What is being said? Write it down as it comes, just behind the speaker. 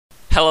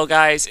Hello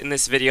guys, in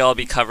this video I'll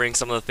be covering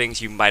some of the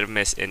things you might have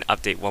missed in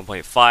update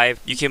 1.5.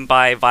 You can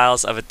buy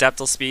vials of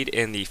Adeptal Speed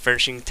in the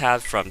furnishing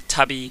tab from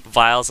Tubby.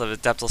 Vials of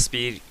Adeptal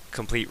Speed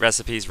complete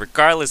recipes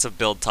regardless of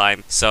build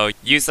time, so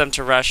use them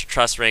to rush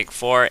trust rank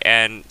 4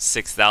 and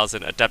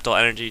 6000 Adeptal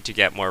energy to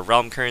get more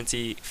realm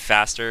currency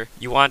faster.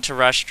 You want to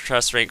rush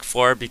trust rank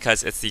 4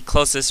 because it's the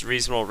closest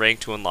reasonable rank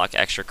to unlock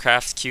extra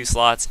crafts queue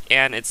slots,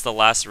 and it's the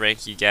last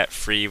rank you get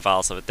free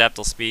vials of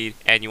Adeptal Speed.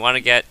 And you want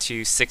to get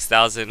to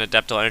 6000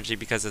 Adeptal energy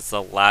because it's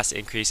the last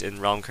increase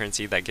in realm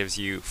currency that gives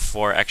you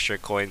 4 extra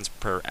coins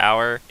per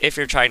hour. If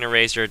you're trying to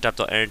raise your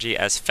Adeptal energy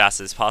as fast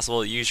as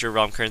possible, use your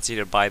realm currency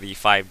to buy the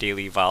 5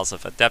 daily vials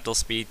of Adeptal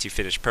Speed to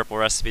finish purple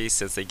recipes,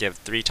 since they give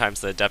 3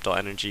 times the Adeptal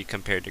energy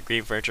compared to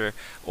green furniture,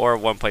 or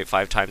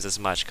 1.5 times as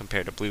much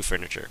compared to blue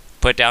furniture.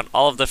 Put down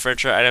all of the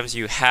furniture items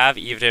you have,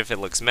 even if it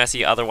looks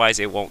messy, otherwise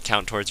it won't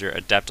count towards your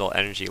Adeptal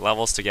energy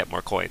levels to get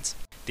more coins.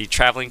 The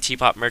traveling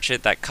teapot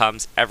merchant that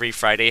comes every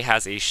Friday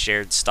has a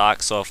shared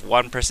stock, so if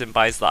one person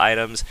buys the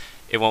items,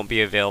 it won't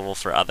be available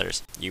for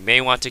others. You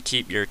may want to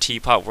keep your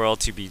teapot world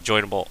to be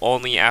joinable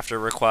only after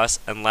request,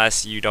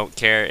 unless you don't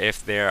care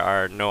if there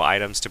are no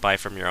items to buy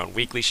from your own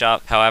weekly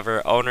shop.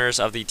 However, owners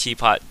of the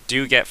teapot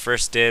do get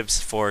first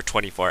dibs for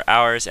 24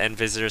 hours, and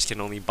visitors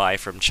can only buy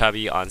from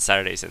Chubby on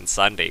Saturdays and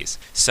Sundays.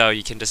 So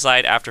you can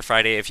decide after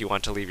Friday if you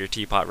want to leave your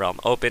teapot realm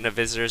open to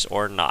visitors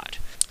or not.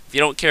 If you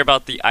don't care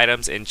about the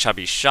items in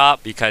Chubby's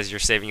shop because you're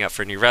saving up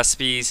for new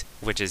recipes,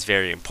 which is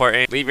very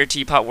important, leave your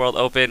teapot world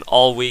open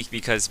all week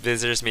because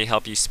visitors may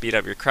help you speed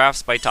up your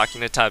crafts by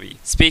talking to Tubby.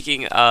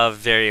 Speaking of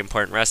very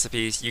important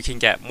recipes, you can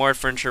get more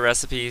furniture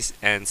recipes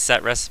and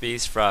set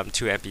recipes from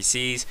 2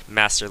 NPCs,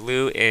 Master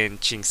Lu in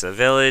Chingsa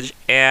Village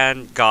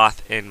and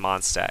Goth in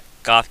Mondstadt.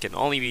 Goth can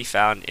only be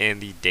found in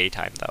the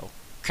daytime though.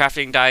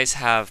 Crafting dyes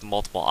have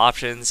multiple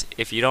options.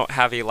 If you don't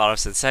have a lot of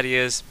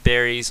Sensetias,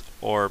 berries,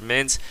 or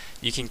mints,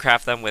 you can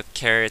craft them with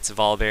carrots,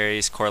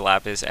 volberries, core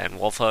lapis, and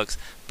wolf hooks,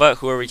 but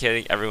who are we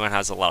kidding, everyone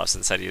has a lot of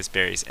Sensetias,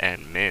 berries,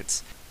 and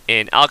mints.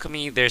 In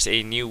alchemy, there's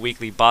a new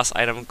weekly boss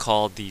item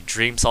called the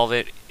Dream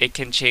Solvent. It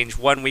can change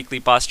one weekly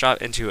boss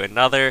drop into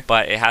another,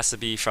 but it has to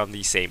be from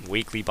the same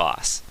weekly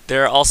boss.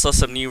 There are also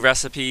some new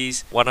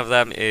recipes. One of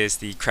them is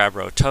the crab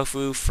roe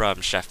tofu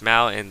from Chef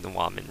Mao in the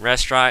Wamen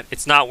restaurant.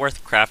 It's not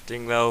worth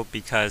crafting though,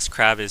 because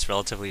crab is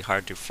relatively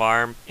hard to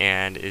farm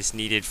and is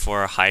needed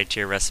for high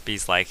tier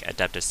recipes like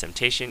Adeptus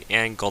Temptation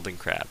and Golden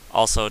Crab.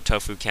 Also,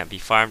 tofu can't be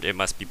farmed, it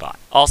must be bought.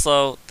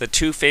 Also, the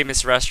 2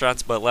 famous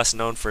restaurants but less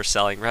known for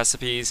selling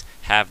recipes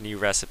have new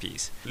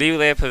recipes.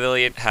 Liulea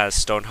Pavilion has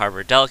Stone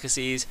Harbor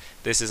delicacies.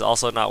 This is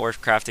also not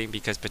worth crafting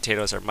because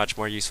potatoes are much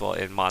more useful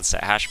in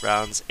Mondstadt hash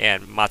browns,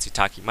 and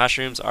Matsutake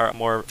mushrooms are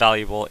more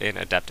valuable in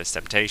Adeptus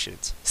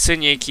Temptations.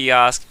 Sunye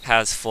Kiosk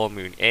has Full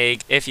Moon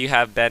Egg. If you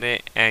have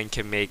Bennett and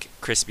can make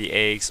crispy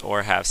eggs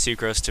or have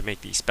sucrose to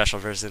make the special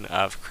version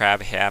of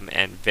crab, ham,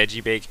 and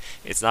veggie bake,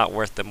 it's not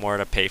worth the more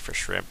to pay for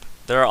shrimp.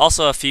 There are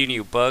also a few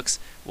new books.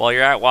 While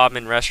you're at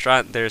Wamen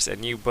Restaurant, there's a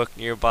new book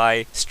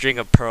nearby. String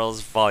of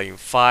Pearls Volume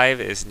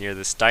 5 is near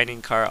this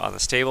dining car on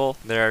this table.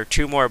 There are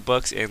 2 more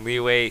books in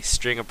Leeway,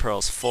 String of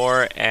Pearls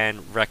 4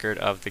 and Record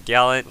of the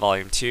Gallant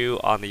Volume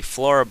 2 on the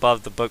floor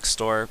above the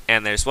bookstore.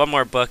 And there's 1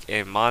 more book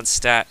in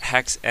Mondstadt,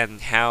 Hex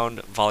and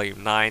Hound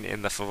Volume 9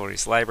 in the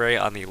Favoni's Library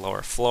on the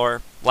lower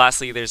floor.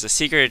 Lastly, there's a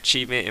secret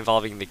achievement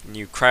involving the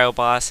new Cryo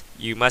Boss.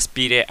 You must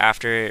beat it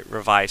after it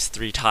revives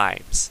 3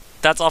 times.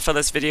 That's all for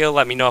this video.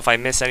 Let me know if I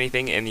missed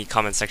anything in the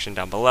comment section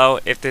down below.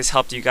 If this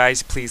helped you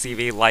guys, please leave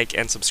a like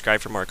and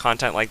subscribe for more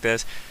content like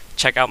this.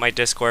 Check out my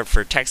Discord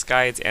for text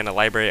guides and a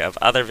library of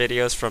other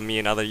videos from me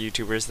and other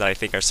YouTubers that I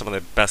think are some of the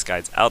best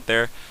guides out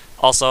there.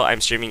 Also, I'm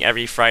streaming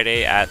every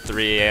Friday at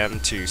 3 AM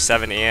to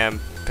 7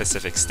 AM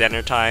Pacific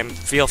Standard Time.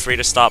 Feel free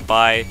to stop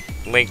by.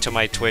 Link to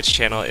my Twitch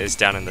channel is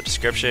down in the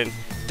description.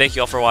 Thank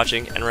you all for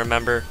watching, and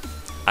remember,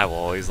 I will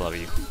always love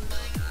you.